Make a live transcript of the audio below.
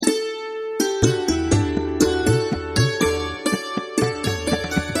Hello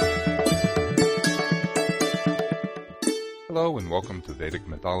and welcome to Vedic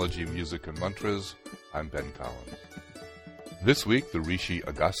Mythology, Music and Mantras. I'm Ben Collins. This week, the Rishi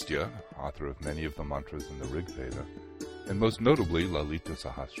Agastya, author of many of the mantras in the Rig Veda, and most notably Lalitha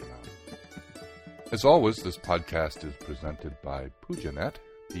Sahasranam. As always, this podcast is presented by Pujanet,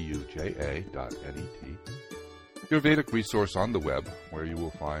 Puja.net, your Vedic resource on the web, where you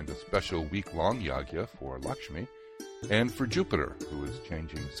will find a special week-long yagya for Lakshmi and for Jupiter, who is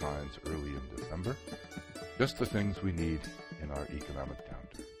changing signs early in December. Just the things we need in our economic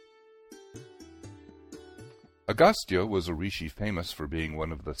downturn. Agastya was a rishi famous for being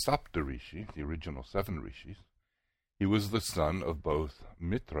one of the Sapta Rishi, the original 7 rishis. He was the son of both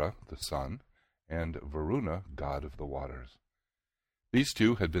Mitra, the sun, and Varuna, god of the waters. These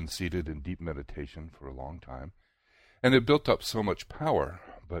two had been seated in deep meditation for a long time, and had built up so much power,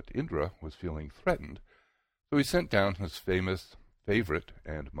 but Indra was feeling threatened, so he sent down his favorite,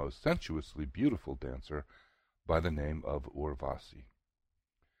 and most sensuously beautiful dancer by the name of Urvasi.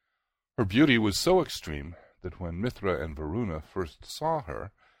 Her beauty was so extreme that when Mitra and Varuna first saw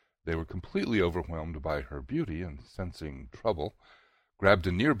her, they were completely overwhelmed by her beauty and, sensing trouble, grabbed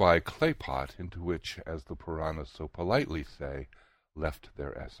a nearby clay pot into which, as the Puranas so politely say, left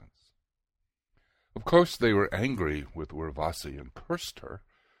their essence. Of course, they were angry with Urvasi and cursed her,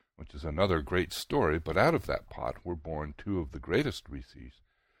 which is another great story, but out of that pot were born 2 of the greatest rishis,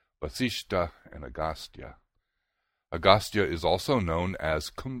 Vasishta and Agastya. Agastya is also known as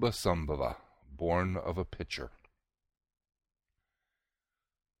Kumbhasambhava, born of a pitcher.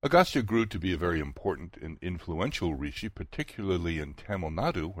 Agastya grew to be a very important and influential rishi, particularly in Tamil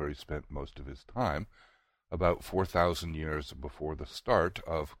Nadu, where he spent most of his time, about 4,000 years before the start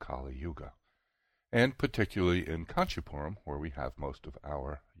of Kali Yuga, and particularly in Kanchipuram, where we have most of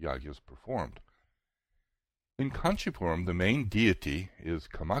our yagyas performed. In Kanchipuram, the main deity is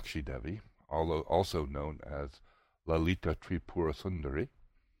Kamakshi Devi, also known as Lalita Tripura Sundari.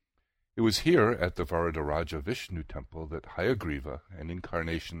 It was here at the Varadaraja Vishnu temple that Hayagriva, an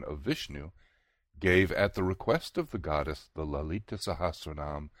incarnation of Vishnu, gave at the request of the goddess the Lalitha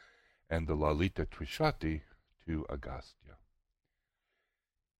Sahasranam and the Lalita Trishati to Agastya.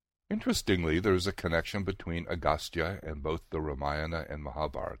 Interestingly, there is a connection between Agastya and both the Ramayana and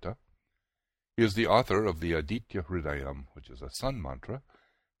Mahabharata. He is the author of the Aditya Hridayam, which is a sun mantra,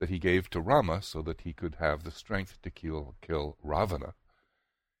 that he gave to Rama so that he could have the strength to kill Ravana.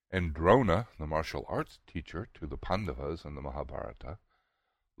 And Drona, the martial arts teacher to the Pandavas in the Mahabharata,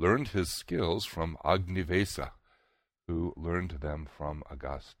 learned his skills from Agnivesa, who learned them from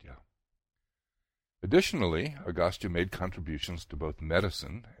Agastya. Additionally, Agastya made contributions to both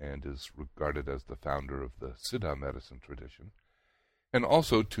medicine and is regarded as the founder of the Siddha medicine tradition, and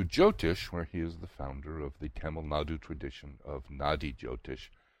also to Jyotish, where he is the founder of the Tamil Nadu tradition of Nadi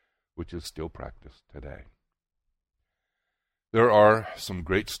Jyotish, which is still practiced today. There are some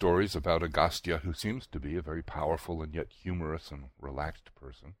great stories about Agastya, who seems to be a very powerful and yet humorous and relaxed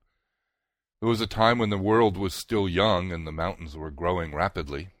person. There was a time when the world was still young and the mountains were growing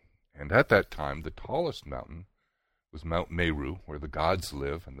rapidly, and at that time the tallest mountain was Mount Meru, where the gods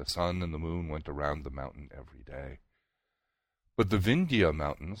live, and the sun and the moon went around the mountain every day. But the Vindhya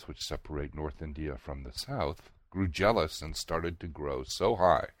mountains, which separate North India from the south, grew jealous and started to grow so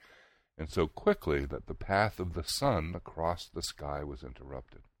high and so quickly that the path of the sun across the sky was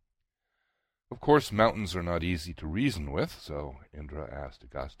interrupted. Of course, mountains are not easy to reason with, so Indra asked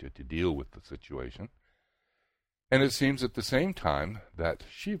Agastya to deal with the situation. And it seems at the same time that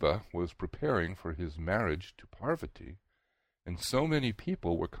Shiva was preparing for his marriage to Parvati, and so many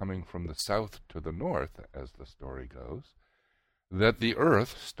people were coming from the south to the north, as the story goes, that the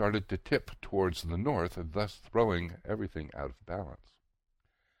earth started to tip towards the north, and thus throwing everything out of balance.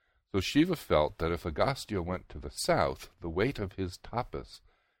 So Shiva felt that if Agastya went to the south, the weight of his tapas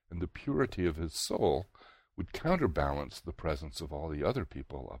and the purity of his soul would counterbalance the presence of all the other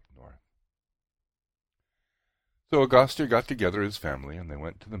people up north. So Agastya got together his family, and they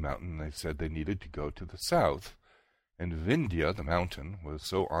went to the mountain, and they said they needed to go to the south, and Vindhya, the mountain, was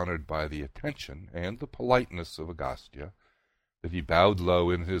so honored by the attention and the politeness of Agastya that he bowed low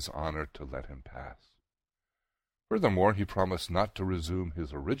in his honor to let him pass. Furthermore, he promised not to resume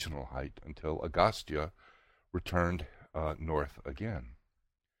his original height until Agastya returned north again.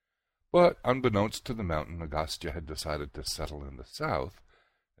 But unbeknownst to the mountain, Agastya had decided to settle in the south,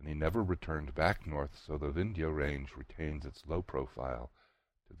 and he never returned back north, so the Vindhya range retains its low profile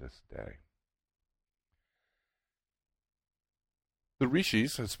to this day. The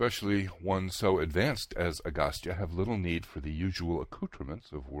rishis, especially one so advanced as Agastya, have little need for the usual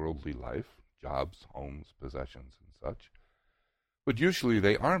accoutrements of worldly life, jobs, homes, possessions, and such. But usually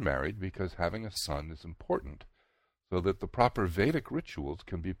they are married because having a son is important, so that the proper Vedic rituals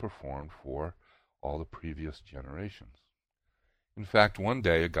can be performed for all the previous generations. In fact, one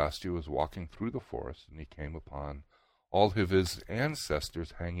day Agastya was walking through the forest, and he came upon all of his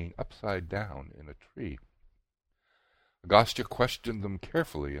ancestors hanging upside down in a tree. Agastya questioned them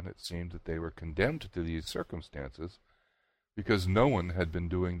carefully, and it seemed that they were condemned to these circumstances because no one had been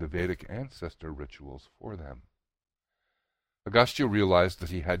doing the Vedic ancestor rituals for them. Agastya realized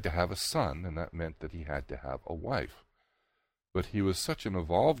that he had to have a son, and that meant that he had to have a wife. But he was such an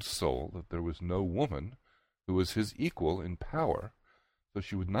evolved soul that there was no woman who was his equal in power, so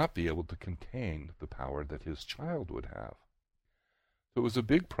she would not be able to contain the power that his child would have. So it was a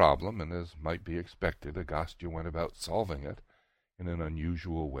big problem, and as might be expected, Agastya went about solving it in an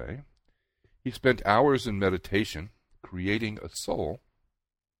unusual way. He spent hours in meditation, creating a soul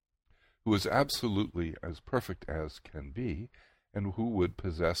who was absolutely as perfect as can be, and who would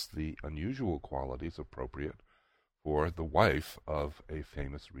possess the unusual qualities appropriate for the wife of a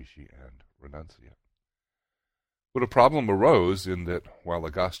famous rishi and renunciate. But a problem arose in that while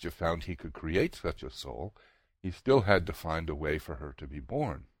Agastya found he could create such a soul, he still had to find a way for her to be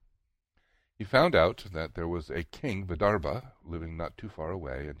born. He found out that there was a king, Vidarbha, living not too far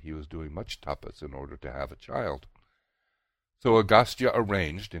away, and he was doing much tapas in order to have a child. So Agastya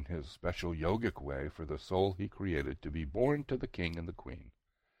arranged in his special yogic way for the soul he created to be born to the king and the queen,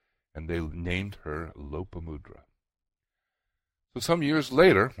 and they named her Lopamudra. So some years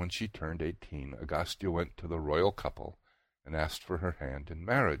later, when she turned 18, Agastya went to the royal couple and asked for her hand in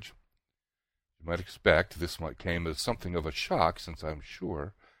marriage. You might expect this came as something of a shock, since I'm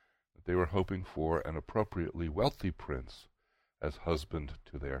sure that they were hoping for an appropriately wealthy prince as husband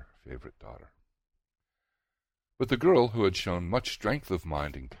to their favorite daughter. But the girl, who had shown much strength of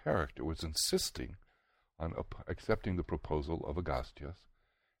mind and character, was insisting on accepting the proposal of Agastya's,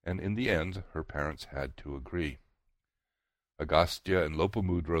 and in the end her parents had to agree. Agastya and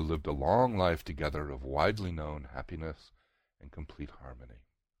Lopamudra lived a long life together of widely known happiness and complete harmony.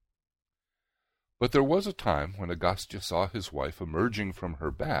 But there was a time when Agastya saw his wife emerging from her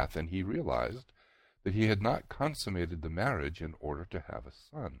bath, and he realized that he had not consummated the marriage in order to have a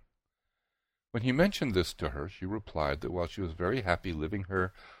son. When he mentioned this to her, she replied that while she was very happy living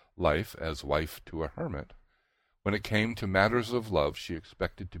her life as wife to a hermit, when it came to matters of love she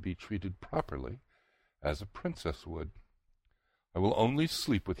expected to be treated properly, as a princess would. "I will only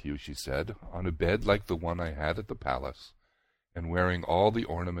sleep with you," she said, "on a bed like the one I had at the palace, and wearing all the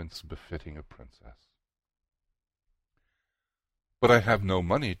ornaments befitting a princess." "But I have no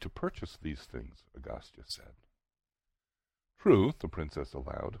money to purchase these things," Agastya said. "True," the princess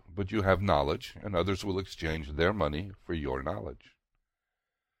allowed, "but you have knowledge, and others will exchange their money for your knowledge."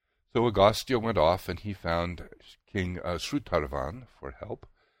 So Agastya went off, and he found King Shrutarvan for help,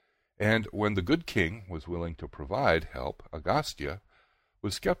 and when the good king was willing to provide help, Agastya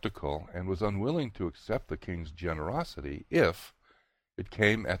was skeptical and was unwilling to accept the king's generosity if it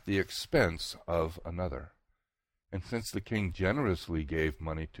came at the expense of another. And since the king generously gave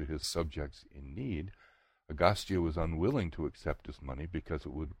money to his subjects in need, Agastya was unwilling to accept his money because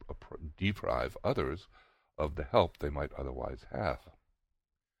it would deprive others of the help they might otherwise have.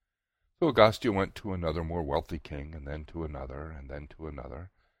 So Agastya went to another more wealthy king, and then to another, and then to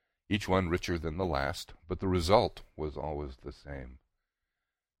another, each one richer than the last, but the result was always the same.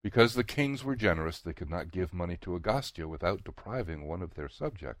 Because the kings were generous, they could not give money to Agastya without depriving one of their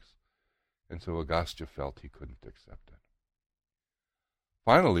subjects, and so Agastya felt he couldn't accept it.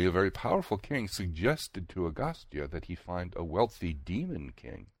 Finally, a very powerful king suggested to Agastya that he find a wealthy demon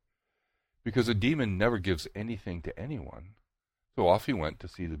king, because a demon never gives anything to anyone. So off he went to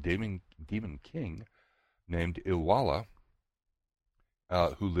see the demon king named Ilvala,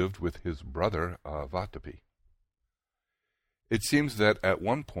 who lived with his brother Vatapi. It seems that at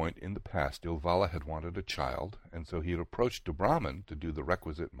one point in the past, Ilvala had wanted a child, and so he had approached a Brahmin to do the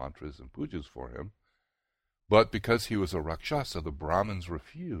requisite mantras and pujas for him. But because he was a Rakshasa, the Brahmins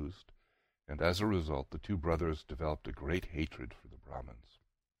refused, and as a result, the two brothers developed a great hatred for the Brahmins.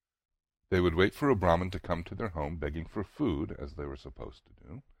 They would wait for a Brahmin to come to their home begging for food, as they were supposed to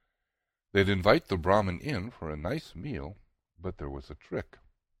do. They'd invite the Brahmin in for a nice meal, but there was a trick.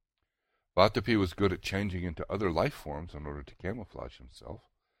 Vatapi was good at changing into other life forms in order to camouflage himself,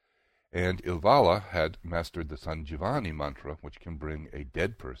 and Ilvala had mastered the Sanjivani mantra, which can bring a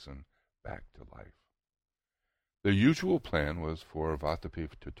dead person back to life. The usual plan was for Vatapi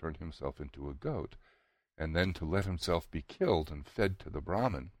to turn himself into a goat, and then to let himself be killed and fed to the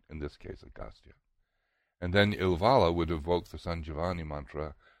Brahmin, in this case Agastya. And then Ilvala would evoke the Sanjivani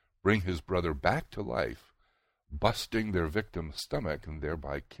mantra, bring his brother back to life, busting their victim's stomach and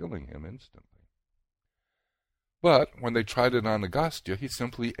thereby killing him instantly. But when they tried it on Agastya, he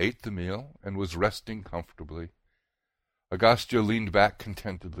simply ate the meal and was resting comfortably. Agastya leaned back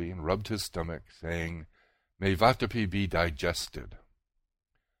contentedly and rubbed his stomach, saying, "May Vatapi be digested."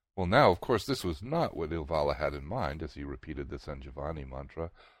 Well, now, of course, this was not what Ilvala had in mind as he repeated the Sanjivani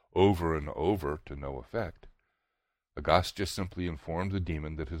mantra over and over to no effect. Agastya simply informed the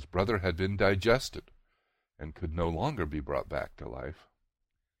demon that his brother had been digested and could no longer be brought back to life.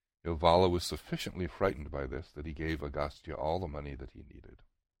 Ilvala was sufficiently frightened by this that he gave Agastya all the money that he needed.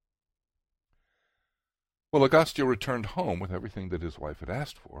 Well, Agastya returned home with everything that his wife had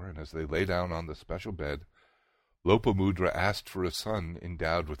asked for, and as they lay down on the special bed, Lopamudra asked for a son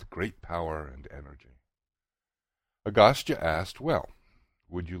endowed with great power and energy. Agastya asked, "Well,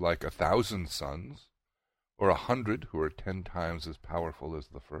 would you like 1,000 sons, or 100 who are 10 times as powerful as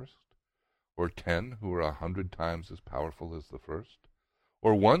the first, or 10 who are 100 times as powerful as the first,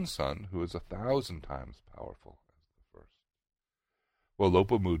 or one son who is 1,000 times powerful as the first?" Well,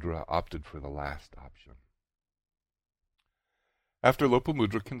 Lopamudra opted for the last option. After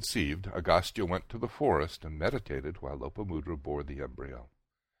Lopamudra conceived, Agastya went to the forest and meditated while Lopamudra bore the embryo.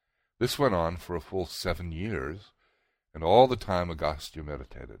 This went on for a full 7 years, and all the time Agastya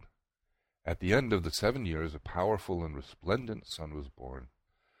meditated. At the end of the 7 years, a powerful and resplendent son was born,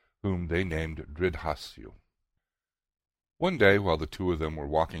 whom they named Dridhasyu. One day, while the two of them were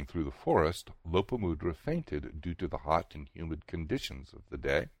walking through the forest, Lopamudra fainted due to the hot and humid conditions of the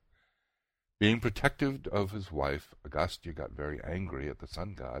day. Being protective of his wife, Agastya got very angry at the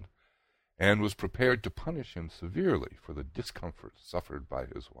sun god and was prepared to punish him severely for the discomfort suffered by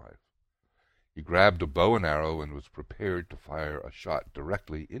his wife. He grabbed a bow and arrow and was prepared to fire a shot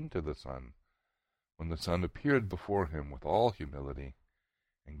directly into the sun, when the sun appeared before him with all humility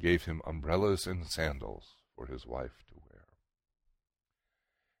and gave him umbrellas and sandals for his wife to wear.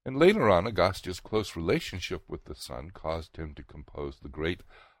 And later on, Agastya's close relationship with the sun caused him to compose the great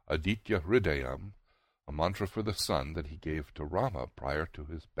Aditya Hridayam, a mantra for the sun that he gave to Rama prior to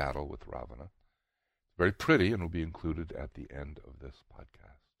his battle with Ravana. It's very pretty and will be included at the end of this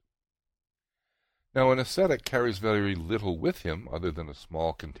podcast. Now, an ascetic carries very little with him other than a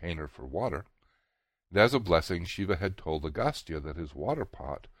small container for water, and as a blessing, Shiva had told Agastya that his water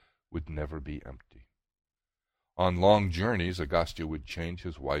pot would never be empty. On long journeys, Agastya would change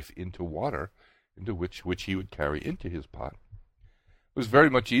his wife into water, into which he would carry into his pot. It was very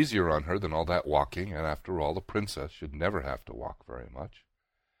much easier on her than all that walking, and after all, the princess should never have to walk very much.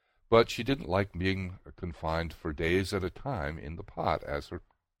 But she didn't like being confined for days at a time in the pot as her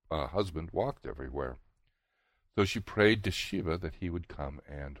husband walked everywhere. So she prayed to Shiva that he would come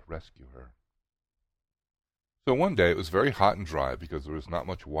and rescue her. So one day it was very hot and dry because there was not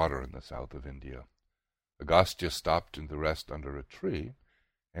much water in the south of India. Agastya stopped to rest under a tree,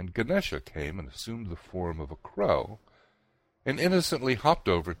 and Ganesha came and assumed the form of a crow, and innocently hopped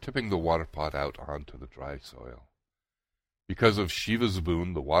over, tipping the water pot out onto the dry soil. Because of Shiva's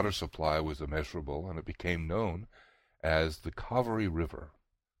boon, the water supply was immeasurable, and it became known as the Kaveri River,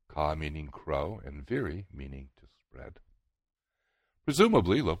 Ka meaning crow, and Viri meaning to spread.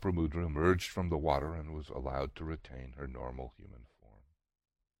 Presumably, Lopamudra emerged from the water and was allowed to retain her normal human form.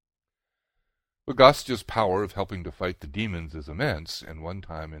 Agastya's power of helping to fight the demons is immense, and one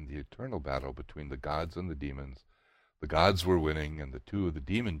time in the eternal battle between the gods and the demons, the gods were winning, and the two of the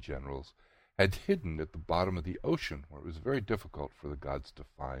demon generals had hidden at the bottom of the ocean, where it was very difficult for the gods to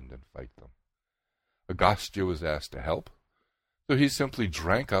find and fight them. Agastya was asked to help, so he simply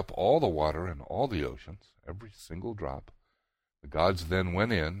drank up all the water in all the oceans, every single drop. The gods then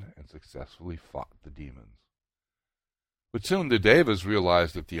went in and successfully fought the demons. But soon the Devas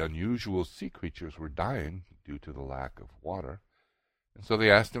realized that the unusual sea creatures were dying due to the lack of water, and so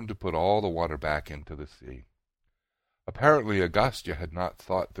they asked him to put all the water back into the sea. Apparently Agastya had not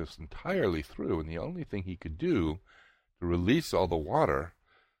thought this entirely through, and the only thing he could do to release all the water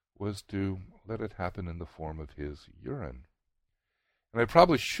was to let it happen in the form of his urine. And I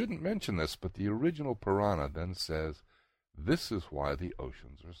probably shouldn't mention this, but the original Purana then says, "This is why the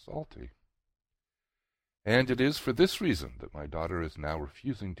oceans are salty." And it is for this reason that my daughter is now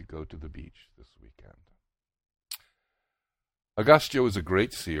refusing to go to the beach this weekend. Agastya was a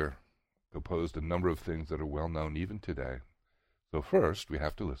great seer, composed a number of things that are well known even today. So first we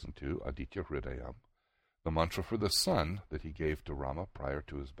have to listen to Aditya Hridayam, the mantra for the sun that he gave to Rama prior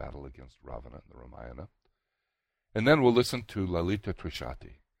to his battle against Ravana in the Ramayana. And then we'll listen to Lalita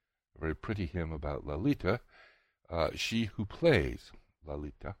Trishati, a very pretty hymn about Lalita, she who plays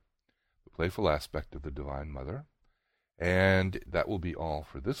Lalita, the playful aspect of the Divine Mother. And that will be all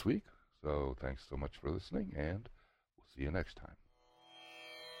for this week. So thanks so much for listening, and we'll see you next time.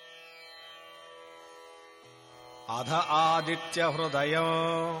 Adha Aditya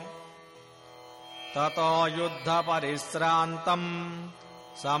Hridayam Tato Yuddha Parisrantam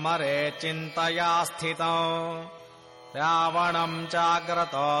Samare Chintaya Sthitam Ravanam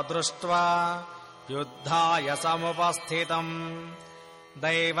Chagrato Društva Yuddhaya Samupasthitam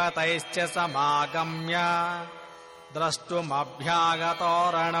Deivataischa Samagamya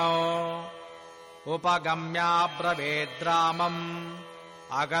Drashtumabhyagatorano Upagamya Bravedramam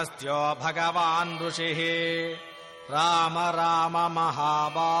Agastya Bhagavan Rishihi Rama Rama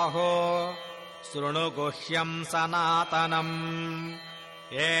Mahabaho Srunu Guhyam Sanatanam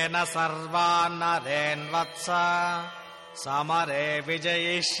Yena Sarvan Naren Vatsa Samare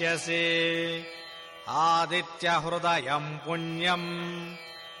Vijayishyasi Aditya Hridayam Punyam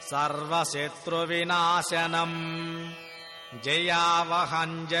Sarva Sitru Vinasanam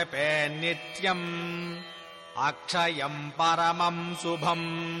Jayavahan Jape Nityam Akshayam Paramam Subham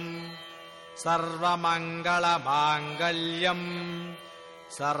Sarva Mangala Mangalyam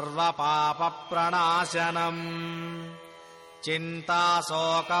Sarva Papa Pranasanam Chinta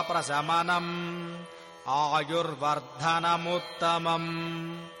Soka Prasamanam Ayurvardhanam Uttamam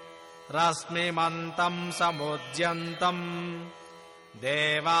Rasmi Mantam Samudyantam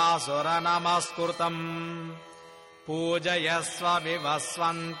Devasura Namaskurtam Pujayasva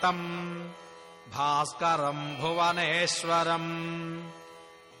Vivasvantam Bhaskaram Bhuvaneshwaram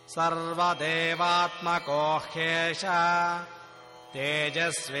Sarva Devatmako Hesha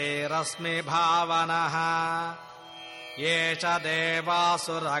Tejasvi Rasmi Bhavanaha Yesha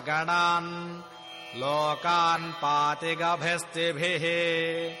Devasura Lokan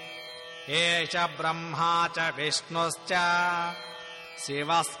Patigabhestibhihi Yesha Brahma cha Vishnuscha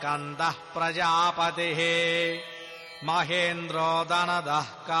Sivaskandah Prajapatihi Mahendro Danadah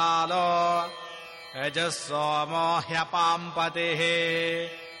Kalo Ejasomo Hyapampatihi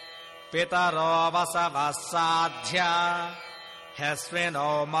Pitaro Vasavasadhya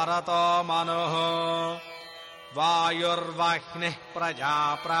Hesvino Marato Manuho Vayurvahnih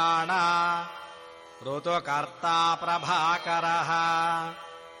Prajaprana Rutukarta Prabhakaraha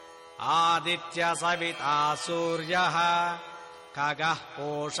Aditya Savita Suryaha Kagah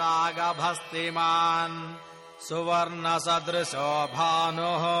Poshagabhastiman Suvarna Sadrisho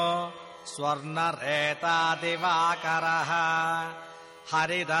Bhanuho Swarna Reta Divakaraha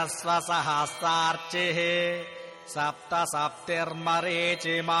Haridasva Sahasarchihi Sapta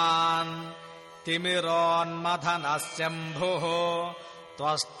Saptirmarichiman Timiron Madhanasyambhuho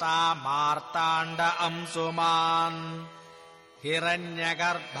Twasta Martanda Amsuman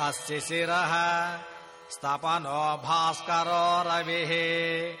Hiranyagarbhasya Siraha Stapano Bhaskaro Ravihi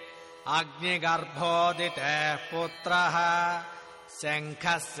Agni-garbhoditeh putraha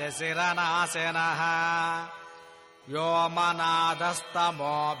Senkhasya Siranasanaha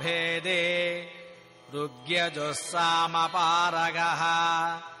Vyomanadastamo bhede Rugyajussamapāragaha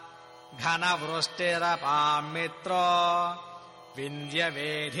Ghanavrushtirapāmitro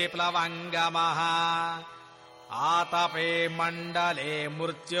Vindhyavedhiplavangamaha Atape mandale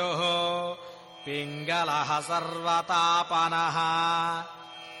murtyuho Pingalaha sarvatapanaha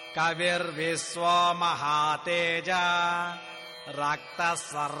Kavir Viswa Mahateja Rakta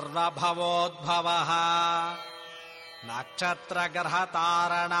Sarva Bhavodbhavaha Nakshatra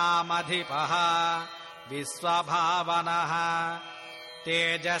Grahataranāmadhipaha Visvabhavanaha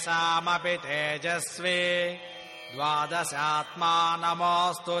Tejasamapi Tejasvi Dvadasatma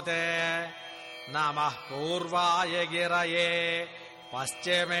Namostute Namah Purvaya Giraye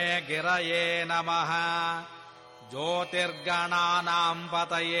Paschime Giraye Namaha Jyotirgananam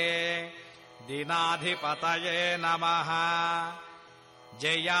Pataye Dinadhipataye Namaha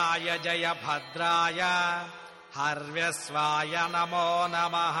Jayaya Jaya Bhadraya Harvyasvaya Namo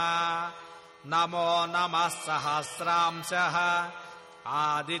Namaha Namo Namah Sahasramsaha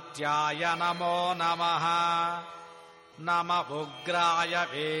Adityaya Namo Namaha Nama Ugraya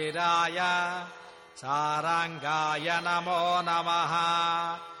Viraya Sarangaya Namo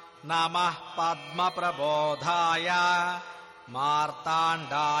Namaha Namah Padma Prabodhaya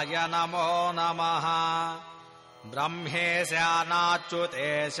Martandaya Namo Namaha Brahmesya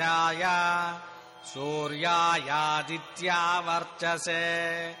Nachutesaya Suryaya Aditya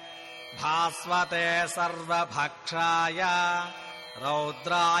Varchase Bhasvate Sarva Bhakshaya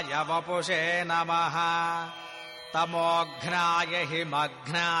Raudraya Vapushe Namaha Tamoghnaya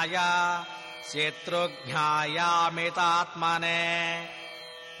Himaghnaya Shetrughaya Mitatmane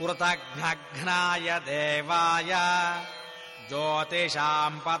Purtaghnaghnaya Devaya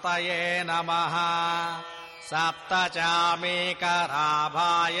Jyotisham Pataye Namaha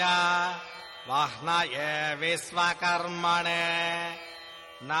सप्तचामीकराभाय वह्नये विश्वकर्मणे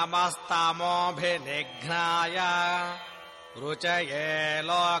नमस्तमोऽभिनिघ्नाय रुचये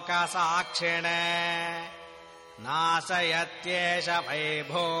लोकसाक्षिणे नाशयत्येष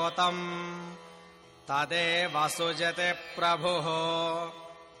वैभूतम् तदेव सुजति प्रभुः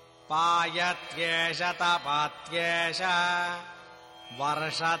पायत्येष तपत्येष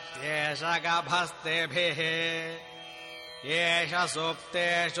वर्षत्येष गभस्तिभिः एष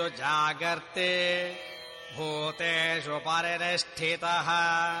सुप्तेषु जागर्ति भूतेषु परिनिष्ठितः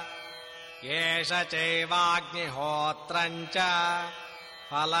एष चैवाग्निहोत्रम् च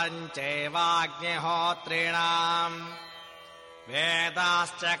फलम् चैवाग्निहोत्रिणाम्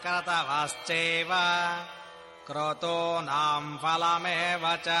वेदाश्च क्रतवश्चैव क्रतूनाम् फलमेव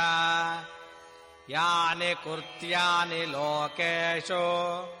च यानि कृत्यानि लोकेषु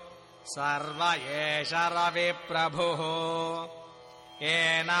सर्व एष रविप्रभुः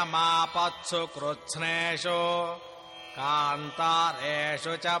एनमापत्सु कृत्स्नेषु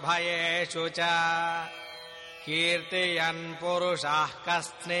कान्तारेषु च भयेषु च कीर्तयन् पुरुषः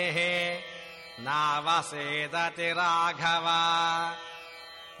कस्निः नावसेदति राघव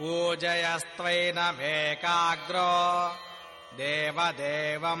पूजयस्त्वैनमेकाग्रो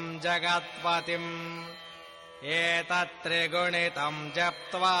देवदेवम् जगत्पतिम् एतत्त्रिगुणितम्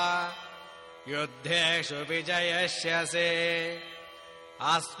जप्त्वा युद्धेषु विजयिष्यसि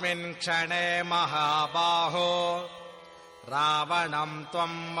अस्मिन् क्षणे महाबाहो रावणम्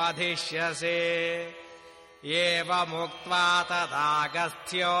त्वम् वधिष्यसि एवमुक्त्वा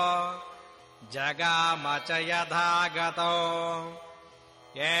तदागस्त्यो जगाम च यथा गतो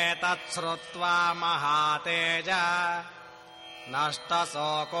एतत्श्रुत्वा महातेज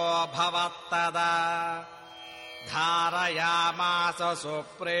नष्टशोको भवत्तदा धारयामास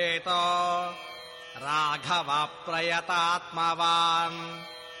सुप्रीतो राघवप्रयतात्मवान्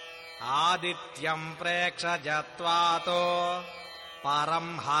आदित्यम् प्रेक्ष्य जत्वातो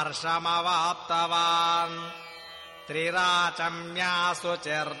परम् हर्षमवाप्तवान् त्रिराचम्यासु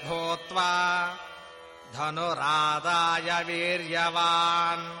चिर्भूत्वा धनुरादाय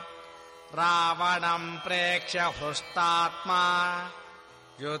वीर्यवान् रावणम् प्रेक्ष्य हृष्टात्मा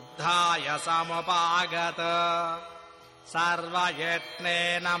युद्धाय समुपागत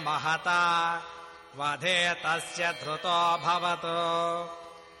सर्वयत्नेन महता वधे तस्य धृतोऽभवत्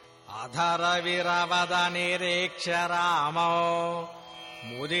अधरविरवदनिरीक्ष्य रामो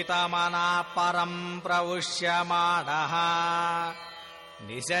मुदितमनः परम् प्रविश्यमाणः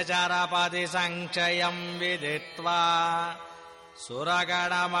निशचरपदि संक्षयम् विदित्वा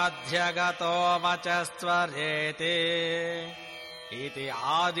सुरगणमध्यगतो वचस्त्वरेति इति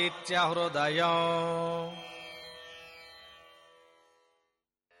आदित्य हृदयम्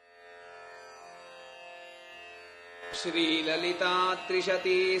श्रीललिता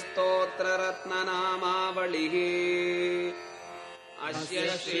त्रिशती स्तोत्ररत्ननामावलिः अस्य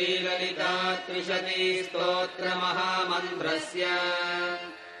श्रीललिता त्रिशती स्तोत्रमहामन्त्रस्य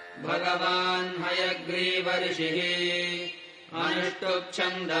भगवान् हयग्रीवऋषिः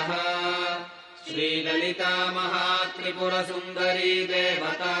अनुष्टुप्छन्दः श्रीललिता महात्रिपुरसुन्दरी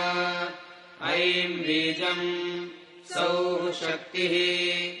देवता ऐं बीजम् सौः शक्तिः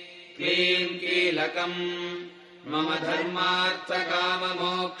क्लीं कीलकम् मम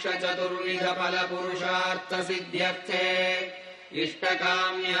धर्मार्थकाममोक्षचतुर्विधफलपुरुषार्थसिद्ध्यर्थे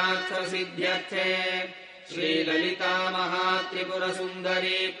इष्टकाम्यार्थसिद्ध्यर्थे श्रीललिता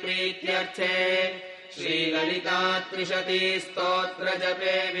महात्रिपुरसुन्दरी प्रीत्यर्थे श्रीललिता त्रिशती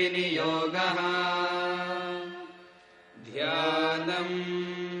स्तोत्रजपे विनियोगः ध्यानम्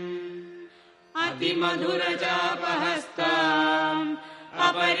अतिमधुरचापहस्ताम्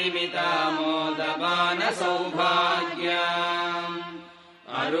अपरिमितामोदपानसौभाग्याम्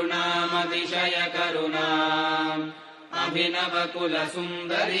अरुणामतिशयकरुणाम्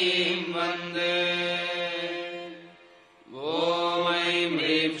अभिनवकुलसुन्दरीम् वन्दे ॐ ऐं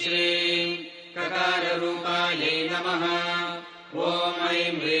ह्रीं श्रीं ककाररूपायै नमः ॐ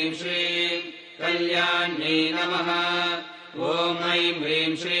ऐं ह्रीं श्रीं कल्याण्यै नमः ॐ ऐं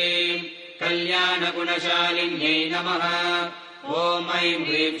ह्रीं श्रीं कल्याणगुणशालिन्यै नमः ॐ ऐं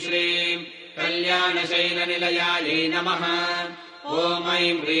ह्रीं श्रीं कल्याणशैलनिलयायै नमः ॐ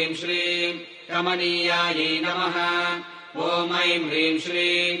ऐं ह्रीं श्रीं कमनीयायै नमः ॐ ऐं ह्रीं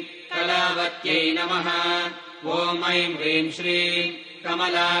श्रीं कलावत्यै नमः ॐ ऐं ह्रीं श्रीं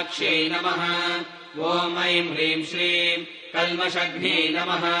कमलाक्ष्यै नमः ॐ ऐं ह्रीं श्रीं कल्मषघ्नै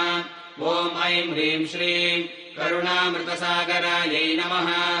नमः ॐ ऐं ह्रीं श्रीं करुणामृतसागरायै नमः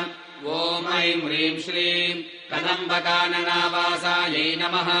ॐ ऐं ह्रीं श्रीं कदम्बकाननावासायै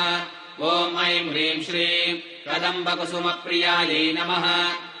नमः ॐ ऐं ह्रीं श्रीं कदम्बकुसुमप्रियायै नमः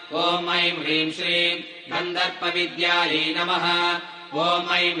ॐ ऐं ह्रीं श्रीं गन्धर्पविद्यायै नमः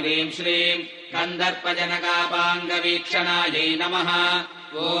ॐ ऐं ह्रीं श्रीं गन्धर्पजनकापाङ्गवीक्षणायै नमः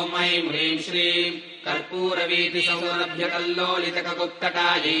ॐ ऐं ह्रीं श्रीं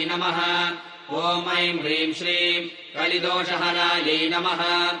कर्पूरवीतिसौरभ्यकल्लोलितकगुप्तटायै नमः ॐ ऐं ह्रीं श्रीं कलिदोषहरायै नमः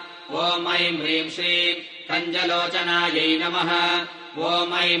ॐ ऐं ह्रीं श्रीं कञ्जलोचनायै नमः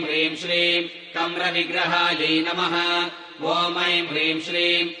ॐ ऐं ह्रीं श्रीं कम्रविग्रहायै नमः ॐ ऐं ह्रीं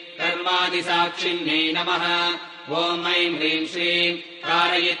श्रीं कर्मादिसाक्षिण्यै नमः ॐ ऐं ह्रीं श्रीं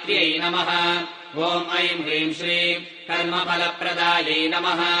कारयित्र्यै नमः ॐ ऐं ह्रीं श्रीं कर्मफलप्रदायै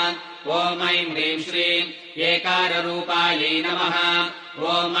नमः ॐ ऐं ह्रीं श्रीं एकाररूपायै नमः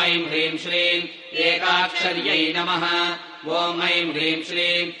ॐ ऐं ह्रीं श्रीं एकाक्षर्यै नमः ॐ ऐं ह्रीं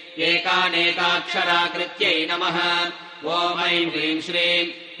श्रीं एकानेकाक्षराकृत्यै नमः ॐ ऐं ह्रीं श्रीं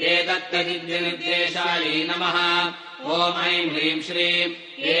एतत्तदिद्यनिर्देशायै नमः ॐ ऐं ह्रीं श्रीं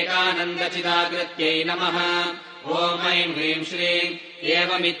एकानन्दचिदाकृत्यै नमः ॐ ऐं ह्रीं श्रीं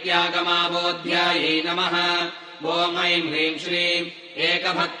एवमित्यागमाबोध्यायै नमः ॐ ऐं ह्रीं श्रीं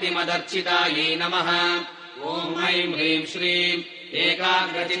एकभक्तिमदर्चितायै नमः ॐ ऐं ह्रीं श्रीं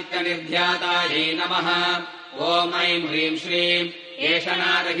एकाग्रचित्तनिर्ध्यातायै नमः ॐ ऐं ह्रीं श्रीं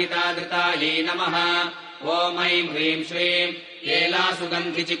एषणारहिताधृतायै नमः ॐ ऐं ह्रीं श्रीं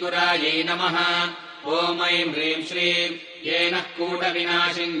एलासुगन्धिचिकुरायै नमः ॐ ऐं ह्रीं श्रीं येनः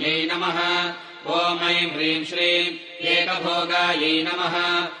कूटविनाशिन्यै नमः ॐ ऐं ह्रीं श्रीं एकभोगायै नमः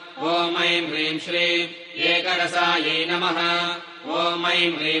ॐ ऐं ह्रीं श्रीं एकरसायै नमः ॐ ऐं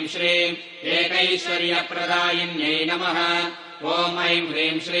ह्रीं श्रीं एकैश्वर्यप्रदायिन्यै नमः ॐ ऐं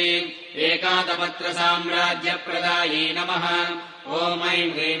ह्रीं श्रीं एकातपत्रसाम्राज्यप्रदायै नमः ॐ ऐं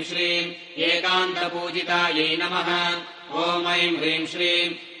ह्रीं श्रीं एकान्तपूजितायै नमः ॐ ऐं ह्रीं श्रीं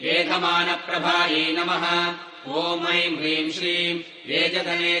एधमानप्रभायै नमः ॐ ऐं ह्रीं श्रीं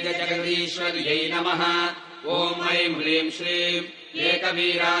एजतनेजजगदीश्वर्यै नमः ॐ ऐं ह्रीं श्रीं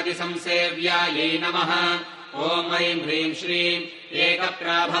एकवीरादिसंसेव्यायै नमः ॐ ऐं ह्रीं श्रीं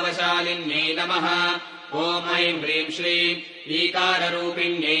एकप्राभवशालिन्यै नमः ॐ ऐं ह्रीं श्रीं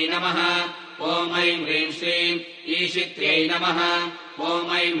ईकाररूपिण्यै नमः ॐ ऐं ह्रीं श्रीं ईशित्र्यै नमः ॐ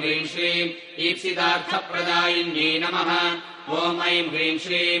ऐं ह्रीं श्रीं ईप्सितार्थप्रदायिन्यै नमः ॐ ऐं ह्रीं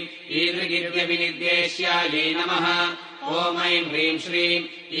श्रीं ईदृगिर्यविनिर्देश्यायै नमः ॐ ऐं ह्रीं श्रीं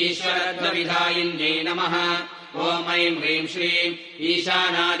ईश्वरत्वविधायिन्यै नमः ॐ ऐं ह्रीं श्रीं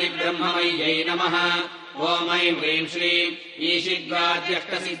ईशानादिब्रह्ममय्यै नमः ॐ ऐं ह्रीं श्रीं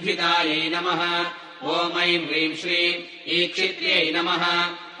ईशिद्वाद्यष्टसिद्धितायै नमः ॐ ऐं ह्रीं श्रीं ईक्षित्र्यै नमः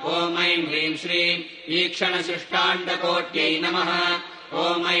ॐ ऐं ह्रीं श्रीं ईक्षणशिष्टाण्डकोट्यै नमः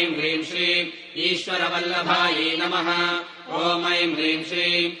ॐ ऐं ह्रीं श्रीं ईश्वरवल्लभायै नमः ॐ ऐं ह्रीं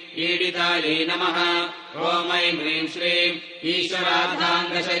श्रीं ईडितायै नमः ॐ ऐं ह्रीं श्रीं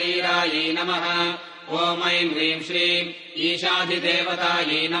ईश्वरार्धाङ्गशरीरायै नमः ॐ ऐं ह्रीं श्रीं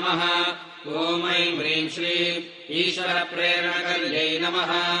ईशाधिदेवतायै नमः ॐ ऐं ह्रीं श्रीं ईश्वरप्रेरणकर्यै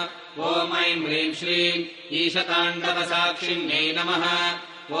नमः ॐ ऐं ह्रीं श्रीं ईशताण्डवसाक्षिण्यै नमः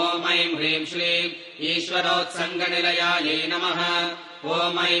ॐ ऐं ह्रीं श्रीं ईश्वरोत्सङ्गनिलयायै नमः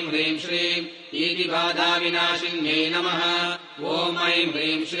ॐ ऐं ह्रीं श्रीं ईतिबाधाविनाशिन्यै नमः ॐ ऐं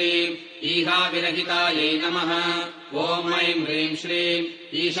ह्रीं श्रीं ईहाविरहितायै नमः ॐ ऐं ह्रीं श्रीं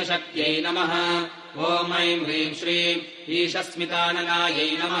ईशशक्त्यै नमः ॐ ऐं ह्रीं श्रीं ईशस्मिताननायै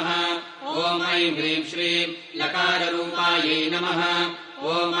नमः ॐ ऐं ह्रीं श्रीं लकाररूपायै नमः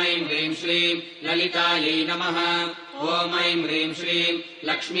ॐ ऐं ह्रीं श्रीं ललितायै नमः ॐ ऐं ह्रीं श्रीं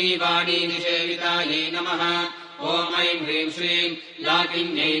लक्ष्मीवाणीनिषेवितायै नमः ॐ ऐं ह्रीं श्रीं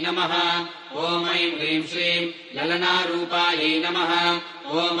लाकिन्यै नमः ॐ ऐं ह्रीं श्रीं ललनारूपायै नमः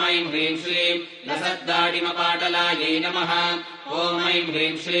ॐ ऐं ह्रीं श्रीं लसद्दाडिमपाटलायै नमः ॐ ऐं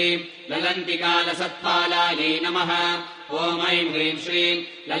ह्रीं श्रीं ललन्तिकालसत्फालायै नमः ॐ ऐं ह्रीं श्रीं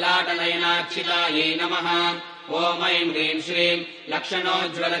ललाटनयनाक्षितायै नमः ॐ ऐं ह्रीं श्रीं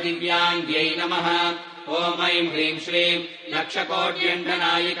लक्षणोज्ज्वलदिव्याङ्ग्यै नमः ॐ ऐं ह्रीं श्रीं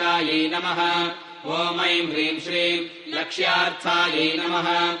लक्षकोट्यण्डनायिकायै नमः ॐ ऐं ह्रीं श्रीं लक्ष्यार्थायै नमः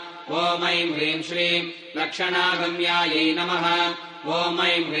ॐ ऐं ह्रीं श्रीं लक्षणागम्यायै नमः ॐ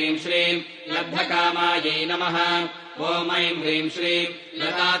ऐं ह्रीं श्रीं लब्धकामायै नमः ॐ ऐं ह्रीं श्रीं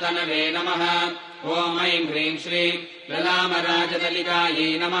लतातनवे नमः ॐ ऐं ह्रीं श्रीं ललामराजदलिकायै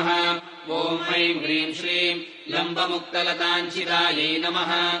नमः ॐ ऐं ह्रीं श्रीं लम्बमुक्तलताञ्चितायै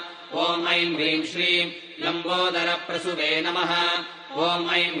नमः ॐ ऐं ह्रीं श्रीं लम्बोदरप्रसुवे नमः ॐ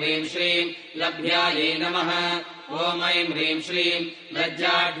ऐं ह्रीं श्रीं लभ्यायै नमः ॐ ऐं ह्रीं श्रीं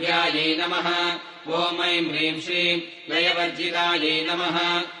लज्जाढ्यायै नमः ॐ ऐं ह्रीं श्रीं लयवर्जितायै नमः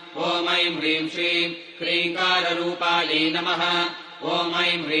ॐ ऐं ह्रीं श्रीं ह्रीङ्काररूपायै नमः ॐ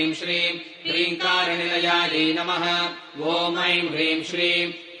ऐं ह्रीं श्रीं ह्रीङ्कारनिलयायै नमः ॐ ऐं ह्रीं श्रीं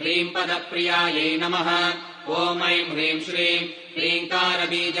ह्रीम्पदप्रियायै नमः ॐ ऐं ह्रीं श्रीं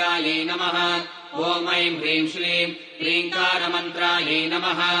ह्रीङ्कारबीजायै नमः ॐ ऐं ह्रीं श्रीं ह्रीङ्कारमन्त्रायै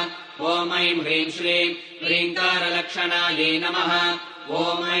नमः ॐ ऐं ह्रीं श्रीं ह्रीङ्कारलक्षणायै नमः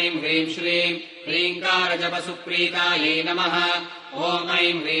ॐ ऐं ह्रीं श्रीं ह्रीङ्कारजपसुप्रीतायै नमः ॐ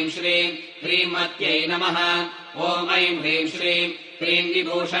ऐं ह्रीं श्रीं ह्रीमत्यै नमः ॐ ऐं ह्रीं श्रीं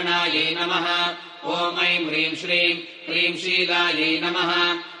ह्रीङ्विभूषणायै नमः ॐ ऐं ह्रीं श्रीं ह्रींशीलायै नमः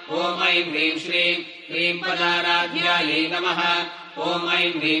ॐ ऐं ह्रीं श्रीं ह्रीम्पदाराध्यायै नमः ॐ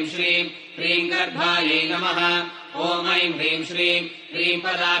ऐं ह्रीं श्रीं ह्रीङ्गर्भायै नमः ॐ ऐं ह्रीं श्रीं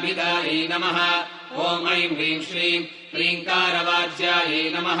ह्रीम्पदाभिधायै नमः ॐ ऐं ह्रीं श्रीं ह्रीङ्कारवाच्यायै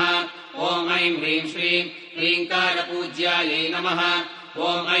नमः ॐ ऐं ह्रीं श्रीं ह्रीङ्कारपूज्यायै नमः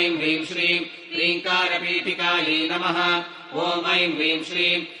ॐ ऐं ह्रीं श्रीं ह्रीङ्कारपीठिकायै नमः ॐ ऐं ह्रीं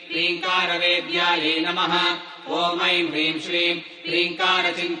श्रीं ह्रीङ्कारवेद्यायै नमः ॐ ऐं ह्रीं श्रीं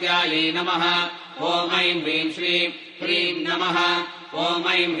ह्रीङ्कारचिन्त्यायै नमः ॐ ऐं ह्रीं श्रीं ह्रीं नमः ॐ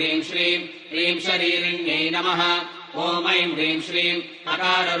ऐं ह्रीं श्रीं ह्रीं शरीरिण्यै नमः ॐ ऐं ह्रीं श्रीं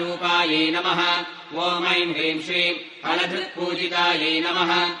अकाररूपायै नमः ॐ ऐं ह्रीं श्रीं हलधृत्पूजितायै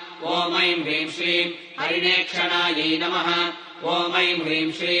नमः ॐ ऐं ह्रीं श्रीं हरिणेक्षणायै नमः ॐ ऐं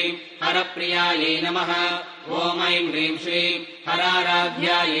ह्रीं श्रीं हरप्रियायै नमः ॐ ऐं ह्रीं श्रीं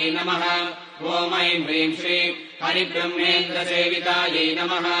हराराध्यायै नमः ॐ ऐं ह्रीं श्रीं हरिब्रह्मेन्द्रसेवितायै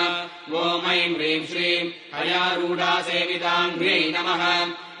नमः ॐ ऐं ह्रीं श्रीं हयारूढासेविताङ्घ्र्यै नमः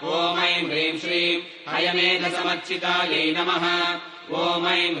ॐ ऐं ह्रीं श्रीं हयमेधसमर्चितायै नमः ॐ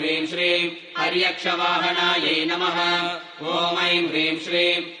ऐं ह्रीं श्रीं हर्यक्षवाहनायै नमः ॐ ऐं ह्रीं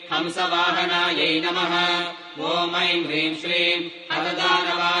श्रीं हंसवाहनायै नमः ॐ ऐं ह्रीं श्रीं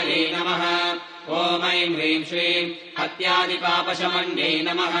हरदानवायै नमः ॐ ऐं ह्रीं श्रीं हत्यादिपापशमन्यै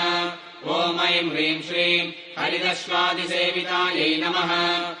नमः ॐ ऐं ह्रीं श्रीं हरिदश्वादिसेवितायै नमः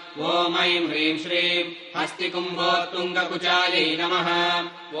ॐ ऐं ह्रीं श्रीं हस्तिकुम्भोत्तुङ्गकुचायै नमः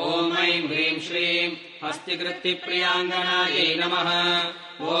ॐ ऐं ह्रीं श्रीं हस्तिकृत्तिप्रियाङ्गनायै नमः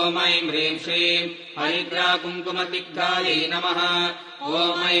ॐ ऐं ह्रीं श्रीं हरिद्राकुङ्कुमतिग्धायै नमः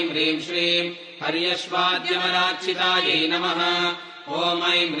ॐ ऐं ह्रीं श्रीं हर्यश्वाद्यमराक्षितायै नमः ॐ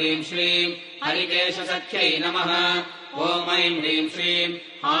ऐं ह्रीं श्रीं हरिकेशसख्यै नमः ॐ ऐं ह्रीं श्रीं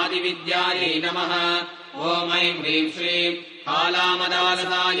आदिविद्यायै नमः ॐ ऐं ह्रीं श्रीं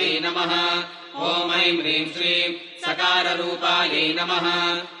हालामदालसायै नमः ॐ ऐं ह्रीं श्रीं सकाररूपायै नमः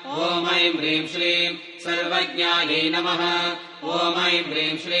ॐ ऐं ह्रीं श्रीं सर्वज्ञायै नमः ॐ ऐं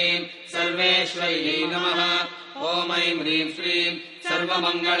ह्रीं श्रीं सर्वेश्वर्यै नमः ॐ ऐं ह्रीं श्रीं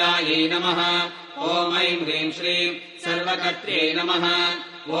सर्वमङ्गलायै नमः ॐ ऐं ह्रीं श्रीं सर्वकर्त्र्यै नमः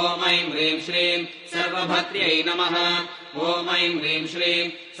ॐ ऐं ह्रीं श्रीं सर्वभद्र्यै नमः ॐ ऐं ह्रीं श्रीं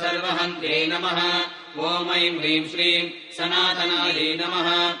सर्वहन्त्यै नमः ॐ ऐं ह्रीं श्रीं सनातनायै नमः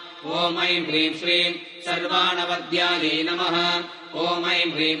ॐ ऐं ह्रीं श्रीं सर्वाणवद्यायै नमः ॐ ऐं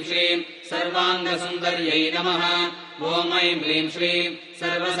ह्रीं श्रीं सर्वाङ्गसुन्दर्यै नमः ॐ ऐं ह्रीं श्रीं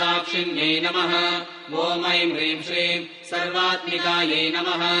सर्वसाक्षिण्यै नमः ॐ ऐं ह्रीं श्रीं सर्वात्मिकायै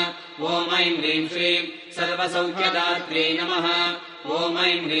नमः ॐ ऐं ह्रीं श्रीं सर्वसौख्यदात्र्यै नमः ॐ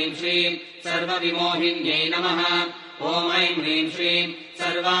ऐं ह्रीं श्रीं सर्वविमोहिन्यै नमः ॐ ऐं ह्रीं श्रीं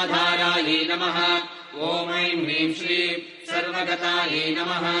सर्वाधारायै नमः ॐ ऐं ह्रीं श्रीं सर्वगतायै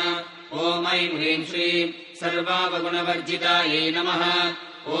नमः ॐ ऐं ह्रीं श्रीं सर्वावगुणवर्जितायै नमः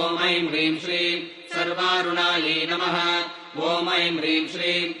ॐ ऐं ह्रीं श्रीं सर्वारुणायै नमः ॐ ऐं ह्रीं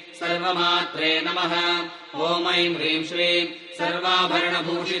श्रीं सर्वमात्रे नमः ॐ ऐं ह्रीं श्रीं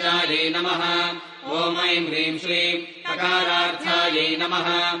सर्वाभरणभूषितायै नमः ॐ ऐं ह्रीं श्रीं अकारार्थायै नमः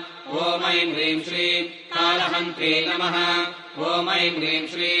ॐ ऐं ह्रीं श्रीं कालहन्त्रे नमः ॐ ऐं ह्रीं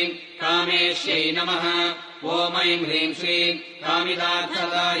श्रीं कामेश्यै नमः ॐ ऐं ह्रीं श्रीं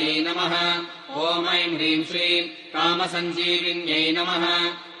कामितार्थदायै नमः ॐ ऐं ह्रीं श्रीं कामसञ्जीविन्यै नमः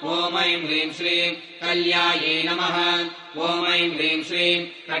ॐ ऐं ह्रीं श्रीं कल्यायै नमः ॐ ऐं ह्रीं श्रीं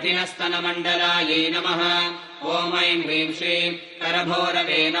कठिनस्तनमण्डलायै नमः ॐ ऐं ह्रीं श्रीं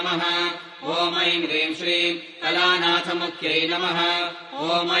करभोरवे नमः ॐ ऐं ह्रीं श्रीं कलानाथमुख्यै नमः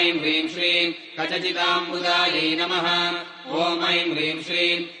ॐ ऐं ह्रीं श्रीं कचचिदाम्बुदायै नमः ॐ ऐं ह्रीं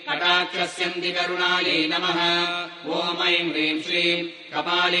श्रीं कटाक्षस्यन्दिकरुणायै नमः ॐ ऐं ह्रीं श्रीं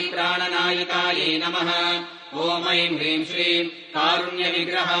कपालिप्राणनायिकायै नमः ॐ ऐं ह्रीं श्रीं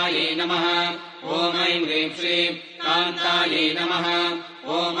कारुण्यविग्रहायै नमः ॐ ऐं ह्रीं श्रीं कान्तायै नमः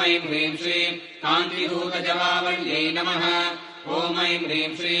ॐ ऐं ह्रीं श्रीं कान्तिभूतजवावल्यै नमः ॐ ऐं ह्रीं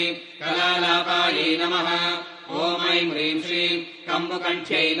श्रीं कलालापायै नमः ॐ ऐं ह्रीं श्रीं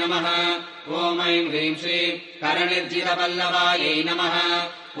कम्बुकण्ठ्यै नमः ॐ ऐं ह्रीं श्रीं करनिर्जितपल्लवायै नमः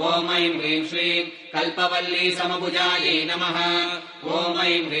ॐ ऐं ह्रीं श्रीं कल्पवल्ली समभुजायै नमः ॐ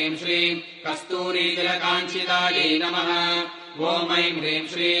ऐं ह्रीं श्रीं कस्तूरीतिलकाञ्चितायै नमः ॐ ऐं ह्रीं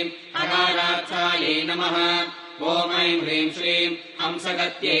श्रीं अकारार्थायै नमः ॐ ऐं ह्रीं श्रीं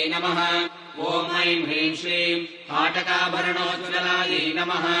हंसगत्यै नमः ॐ ऐं ह्रीं श्रीं हाटकाभरणोज्ज्वलायै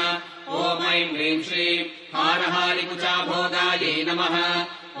नमः ॐ ऐं ह्रीं श्रीं हारहारिकुचाभोगायै नमः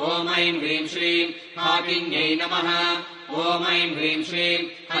ॐ ऐं ह्रीं श्रीं हाकिन्यै नमः ॐ ऐं ह्रीं श्रीं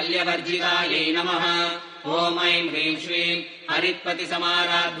हल्यवर्जितायै नमः ॐ ऐं ह्रीं श्रीं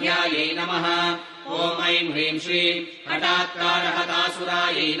हरित्पतिसमाराध्यायै नमः ॐ ऐं ह्रीं श्रीं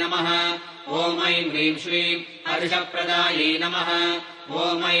हठात्कारहतासुरायै नमः ॐ ऐं ह्रीं श्रीं हर्षप्रदायै नमः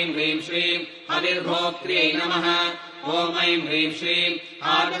ॐ ऐं ह्रीं श्रीं हविर्भोक्त्र्यै नमः ॐ ऐं ह्रीं श्रीं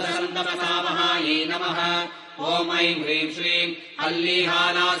आर्द्रसन्तपसावहायै नमः ॐ ऐं ह्रीं श्रीं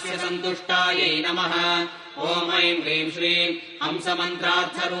हल्लीहालास्य सन्तुष्टायै नमः ॐ ऐं ह्रीं श्रीं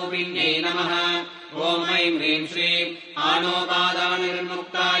हंसमन्त्रार्थरूपिण्यै नमः ॐ ऐं ह्रीं श्रीं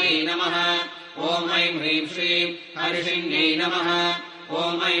आनोपादाननिर्मुक्तायै नमः ॐ ऐं ह्रीं श्रीं हर्षिण्यै नमः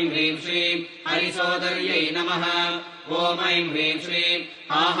ॐ ऐं ह्रीं श्रीं हरिसोदर्यै नमः ॐ ऐं ह्रीं श्रीं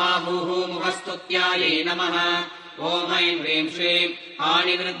आहाहुमुखस्तुत्यायै नमः ॐ ऐं ह्रीं श्रीं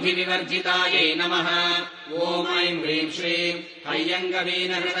हानिवृद्धिविवर्जितायै नमः ॐ ऐं ह्रीं श्रीं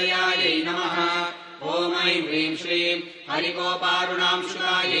अय्यङ्गवीनहृदयायै नमः ॐ ऐं ह्रीं श्रीं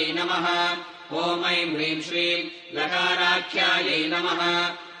हरिकोपारुणांशुकायै नमः ॐ ऐं ह्रीं श्रीं लकाराख्यायै नमः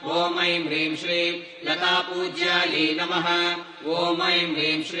ॐ ऐं ह्रीं श्रीं लतापूज्यायै नमः ॐ ऐं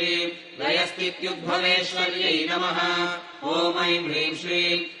ह्रीं श्रीं लयस्थित्युद्भवेश्वर्यै नमः ॐ ऐं ह्रीं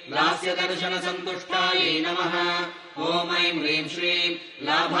श्रीं लास्यदर्शनसन्तुष्टायै नमः ॐ ऐं ह्रीं श्रीं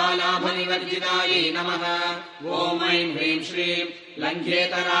लाभालाभनिवर्जितायै नमः ॐ ऐं ह्रीं श्रीं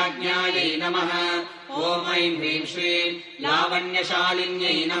लङ्घ्येतराज्ञायै नमः ॐ ऐं ह्रीं श्रीं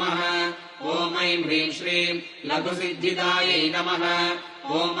लावण्यशालिन्यै नमः ॐ ऐं ह्रीं श्रीं लघुसिद्धिदायै नमः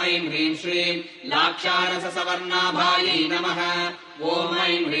ॐ ऐं ह्रीं श्रीं लाक्षारससवर्णाभायै नमः ॐ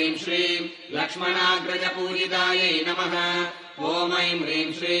ऐं ह्रीं श्रीं लक्ष्मणाग्रजपूजितायै नमः ॐ ऐं ह्रीं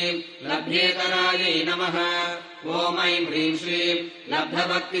श्रीं लभ्येतरायै नमः ॐ ऐं ह्रीं श्रीं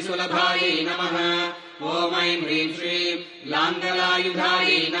लब्धभक्तिसुलभायै नमः ॐ ऐं ह्रीं श्रीं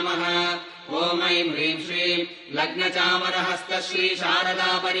लाङ्गलायुधायै नमः ॐ ऐं ह्रीं श्रीं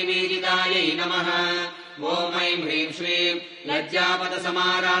लग्नचामरहस्तश्रीशारदापरिवीरितायै नमः ॐ ऐं ह्रीं श्रीं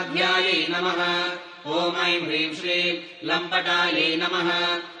लज्जापदसमाराध्यायै नमः ॐ ऐं ह्रीं श्रीं लम्पटायै नमः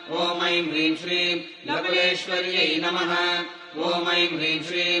ॐ ऐं ह्रीं श्रीं लकुलेश्वर्यै नमः ॐ ऐं ह्रीं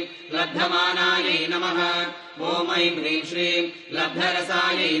श्रीं लब्धमानायै नमः ॐ ऐं ह्रीं श्रीं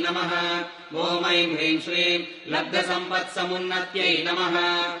लब्धरसायै नमः ॐ ऐं ह्रीं श्रीं लब्धसम्पत्समुन्नत्यै नमः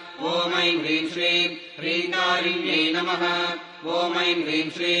ॐ ऐं ह्रीं श्रीं ह्रीङ्कारिण्यै नमः ॐ ऐं ह्रीं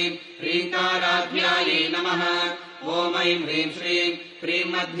श्रीं ह्रीङ्काराध्यायै नमः ॐ ऐं ह्रीं श्रीं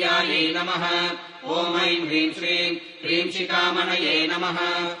ह्रीमध्यायै नमः ॐ ऐं ह्रीं श्रीं ह्रींशिखामणये नमः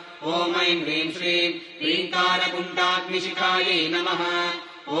ॐ ऐं ह्रीं श्रीं ह्रीङ्कारकुण्डाग्निशिखायै नमः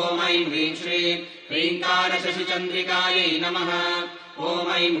ॐ ऐं ह्रीं श्रीं ह्रीङ्कारशशिचन्द्रिकायै नमः ॐ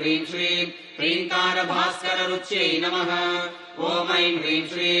ऐं ह्रीं श्रीं ह्रीङ्कारभास्कररुच्यै नमः ॐ ऐं ह्रीं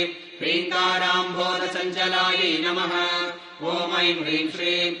श्रीं ह्रीङ्काराम्भोदचञ्चलायै नमः ॐ ऐं ह्रीं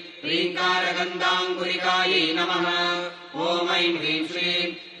श्रीं ह्रीङ्कारगन्धाङ्गुलिकायै नमः ॐ ऐं ह्रीं श्रीं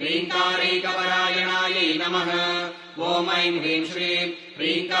ह्रीङ्कारैकपरायणायै नमः ॐ ऐं ह्रीं श्रीं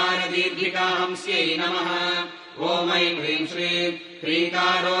ह्रीङ्कारदीर्घिकाहंस्यै नमः ॐ ऐं ह्रीं श्रीं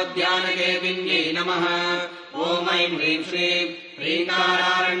ह्रीङ्कारोद्यानकेपिन्यै नमः ॐ ऐं ह्रीं श्रीं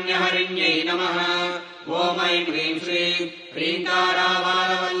ह्रीङ्कारारण्यहरिण्यै नमः ॐ ऐं ह्रीं श्रीं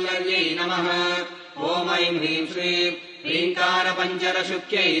ह्रीङ्कारावालवल्लर्यै नमः ॐ ऐं ह्रीं श्रीं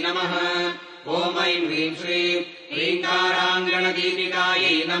ह्रीङ्कारपञ्चरशुक्यै नमः ॐ ऐं ह्रीं श्रीं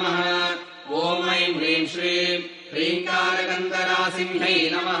ह्रीङ्काराङ्गणदीपिकायै नमः ॐ ऐं ह्रीं श्रीं ह्रीङ्कारगन्धरासिंह्यै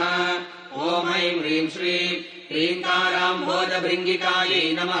नमः ॐ ऐं ह्रीं श्रीं ह्रीङ्काराम्भोजभृङ्गिकायै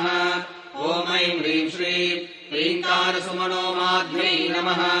नमः ॐ ऐं ह्रीं श्रीं ह्रीङ्कारसुमनोमाध्यै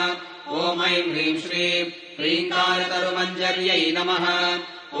नमः ॐ ऐं ह्रीं श्रीं ह्रीङ्कारतरुमञ्जर्यै नमः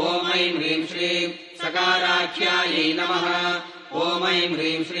ॐ ऐं ह्रीं श्रीं सकाराख्यायै नमः ॐ ऐं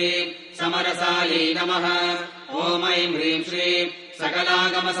ह्रीं श्रीं समरसायै नमः ॐ ऐं ह्रीं श्रीं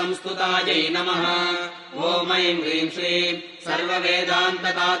सकलागमसंस्तुतायै नमः ॐ ऐं ह्रीं श्रीं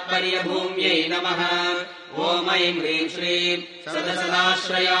सर्ववेदान्ततात्पर्यभूम्यै नमः ॐ ऐं ह्रीं श्रीं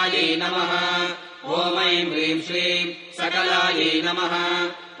सदसदाश्रयायै नमः ॐ ऐं ह्रीं श्रीं सकलायै नमः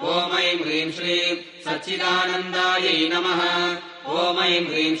ॐ ऐं ह्रीं श्रीं सच्चिदानन्दायै नमः ॐ ऐं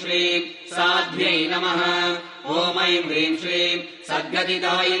ह्रीं श्रीं साध्यै नमः ॐ ऐं ह्रीं श्रीं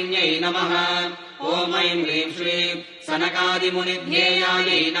सद्गतिदायिन्यै नमः ॐ ऐं ह्रीं श्रीं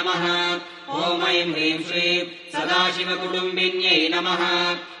सनकादिमुनिध्येयायै नमः ॐ ऐं ह्रीं श्रीं सदाशिवकुटुम्बिन्यै नमः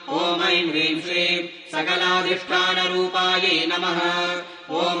ॐ ऐं ह्रीं श्रीं सकलाधिष्ठानरूपायै नमः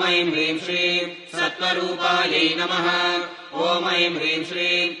ॐ ऐं ह्रीं श्रीं सत्त्वरूपायै नमः ॐ ऐं ह्रीं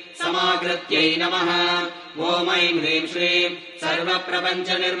श्रीं समाकृत्यै नमः ॐ ऐं ह्रीं श्रीं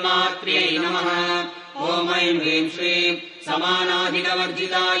सर्वप्रपञ्चनिर्मात्र्यै नमः ॐ ऐं ह्रीं श्रीं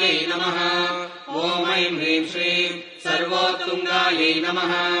समानाधिकवर्जितायै नमः ॐ ऐं ह्रीं श्रीं सर्वोत्तुङ्गायै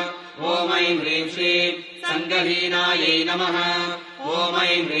नमः ॐ ऐं ह्रीं श्रीं सङ्गहीनायै नमः ॐ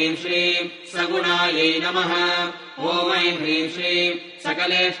ऐं ह्रीं श्रीं सगुणायै नमः ॐ ऐं ह्रीं श्रीं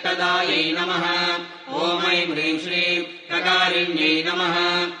सकलेष्टदायै नमः ॐ ऐं ह्रीं श्रीं ककारिण्यै नमः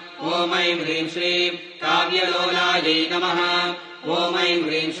ॐ ऐं ह्रीं श्रीं काव्यलोलायै नमः ॐ ऐं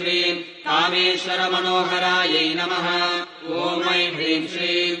ह्रीं श्रीं कामेश्वरमनोहरायै नमः ॐ ऐं ह्रीं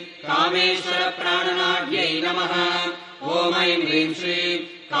श्रीं कामेश्वरप्राणनाढ्यै नमः ॐ ऐं ह्रीं श्रीं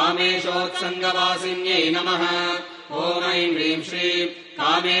कामेशोत्सङ्गवासिन्यै नमः ॐ ऐं ह्रीं श्रीं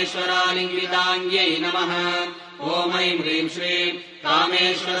कामेश्वरालिङ्गिताङ्ग्यै नमः ॐ ऐं ह्रीं श्रीं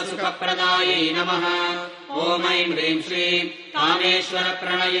कामेश्वरसुखप्रदायै नमः ॐ ऐं ह्रीं श्रीं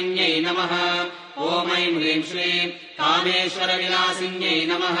कामेश्वरप्रणयिन्यै नमः ॐ ऐं ह्रीं श्रीं कामेश्वरविलासिन्यै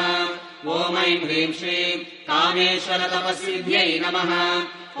नमः ॐ ऐं ह्रीं श्रीं कामेश्वरतपस्सिद्ध्यै नमः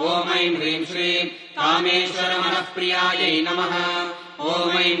ॐ ऐं ह्रीं श्रीं कामेश्वरमनःप्रियायै नमः ॐ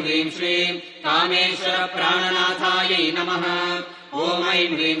ऐं ह्रीं श्रीं कामेश्वरप्राणनाथायै नमः ॐ ऐं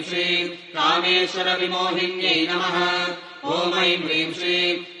ह्रीं श्रीं कामेश्वरविमोहिन्यै नमः ॐ ऐं ह्रीं श्रीं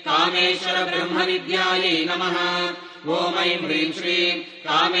कामेश्वरब्रह्मविद्यायै नमः ॐ ऐं ह्रीं श्रीं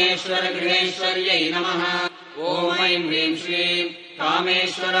कामेश्वरगृहेश्वर्यै नमः ॐ ऐं ह्रीं श्रीं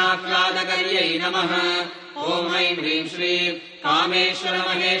कामेश्वराह्लादकर्यै नमः ॐ ऐं ह्रीं श्रीं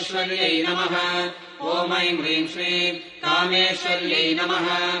कामेश्वरमहेश्वर्यै नमः ॐ ऐं ह्रीं श्रीं कामेश्वर्यै नमः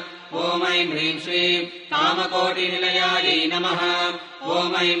ॐ ऐं ह्रीं श्रीं कामकोटिनिलयायै नमः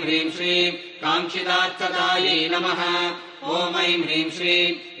ॐ ऐं ह्रीं श्रीं काङ्क्षितार्थदायै नमः ॐ ऐं ह्रीं श्रीं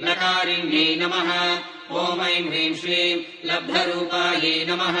लकारिण्यै नमः ॐ ऐं ह्रीं श्रीं लब्धरूपायै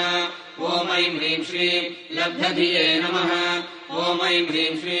नमः ॐ ऐं ह्रीं श्रीं लब्धधिये नमः ॐ ऐं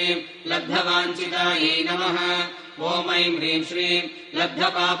ह्रीं श्रीं लब्धवाञ्छितायै नमः ॐ ऐं ह्रीं श्रीं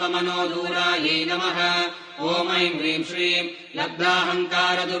लब्धपापमनोदूरायै नमः ॐ ऐं ह्रीं श्रीं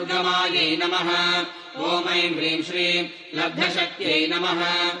लब्धाहङ्कारदुर्गमायै नमः ॐ ऐं ह्रीं श्रीं लब्धशक्त्यै नमः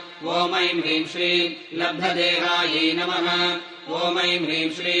ॐ ऐं ह्रीं श्रीं लब्धदेहायै नमः ॐ ऐं ह्रीं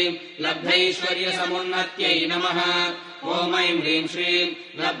श्रीं लब्धैश्वर्यसमुन्नत्यै नमः ॐ ऐं ह्रीं श्रीं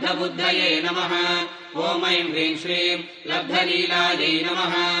लब्धबुद्धये नमः ॐ ऐं ह्रीं श्रीं लब्धलीलायै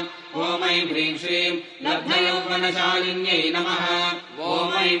नमः ॐ ऐं ह्रीं श्रीं लब्धयौवनशालिन्यै नमः ॐ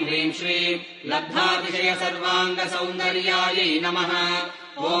ऐं ह्रीं श्रीं लब्धातिशयसर्वाङ्गसौन्दर्यायै नमः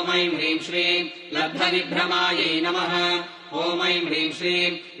ॐ ऐं ह्रीं श्रीं लब्धविभ्रमायै नमः ॐ ऐं ह्रीं श्रीं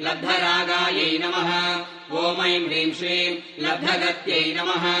लब्धरागायै नमः ॐ ऐं ह्रीं श्रीं लब्धगत्यै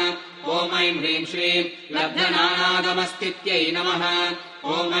नमः ॐ ऐं ह्रीं श्रीं लब्धनानागमस्थित्यै नमः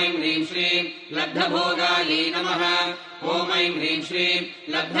ॐ ऐं ह्रीं श्रीं लब्धभोगायै नमः ॐ ऐं ह्रीं श्रीं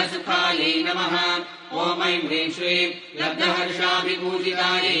लब्धसुखायै नमः ॐ ऐं ह्रीं श्रीं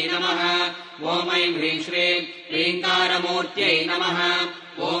लब्धहर्षाभिपूजितायै नमः ॐ ऐं ह्रीं श्रीं ह्रीङ्कारमूर्त्यै नमः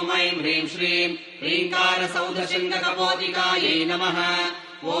ॐ ऐं ह्रीं श्रीं ह्रीङ्कारसौधशृङ्गकपोतिकायै नमः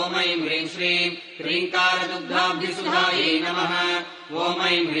ॐ ऐं ह्रीं श्रीं ह्रीङ्कारदुग्धाब्धिसुधायै नमः ॐ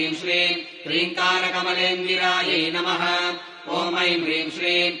ऐं ह्रीं श्रीं ह्रीङ्कारकमलेन्दिरायै नमः ॐ ऐं ह्रीं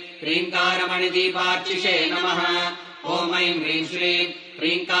श्रीं ह्रीङ्कारमणिदीपार्चिषे नमः ॐ ऐं ह्रीं श्रीं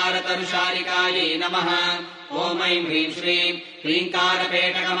ह्रीङ्कारतरुशालिकायै नमः ॐ ऐं ह्रीं श्रीं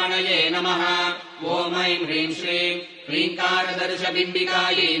ह्रीङ्कारपेटकमणये नमः ॐ ऐं ह्रीं श्रीं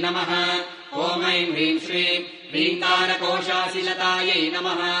ह्रीङ्कारदर्शबिम्बिकायै नमः ॐ ऐं ह्रीं श्रीं ह्रीङ्कारकोशासिलतायै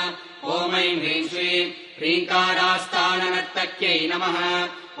नमः ॐ ऐं ह्रीं श्रीं ह्रीङ्कारास्थाननर्तक्यै नमः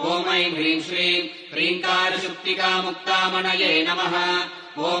ॐ ऐं ह्रीं श्रीं ह्रीङ्कारशुक्तिकामुक्तामणये नमः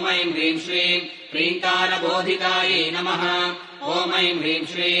ॐ ऐं ह्रीं श्रीं ह्रीङ्कारबोधितायै नमः ॐ ऐं ह्रीं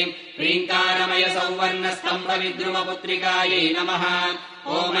श्रीं ह्रीङ्कारमयसौवर्णस्तम्भविद्रुमपुत्रिकायै नमः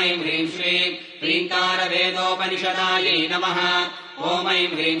ॐ ऐं ह्रीं श्रीं ह्रीङ्कारवेदोपनिषदायै नमः ॐ ऐं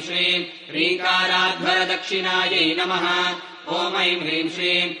ह्रीं श्रीं ह्रीङ्काराध्वरदक्षिणायै नमः ॐ ऐं ह्रीं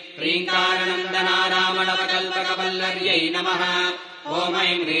श्रीं ह्रीङ्कारनन्दनारामणवकल्पकवल्लर्यै नमः ॐ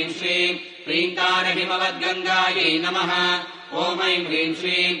ऐं ह्रीं श्रीं ह्रीङ्कारहिमवद्गङ्गायै नमः ॐ ऐं ह्रीं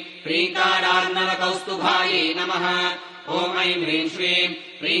श्रीं ह्रीङ्कारार्णवकौस्तुभायै नमः ॐ ऐं ह्रीं श्रीं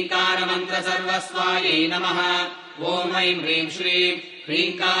ह्रीङ्कारमन्त्रसर्वस्वायै नमः ॐ ऐं ह्रीं श्रीं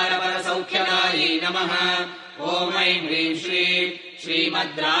ह्रीङ्कारपरसौख्यदायै नमः ॐ ऐं ह्रीं श्रीं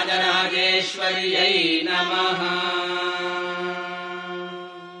श्रीमद्राजराजेश्वर्यै नमः।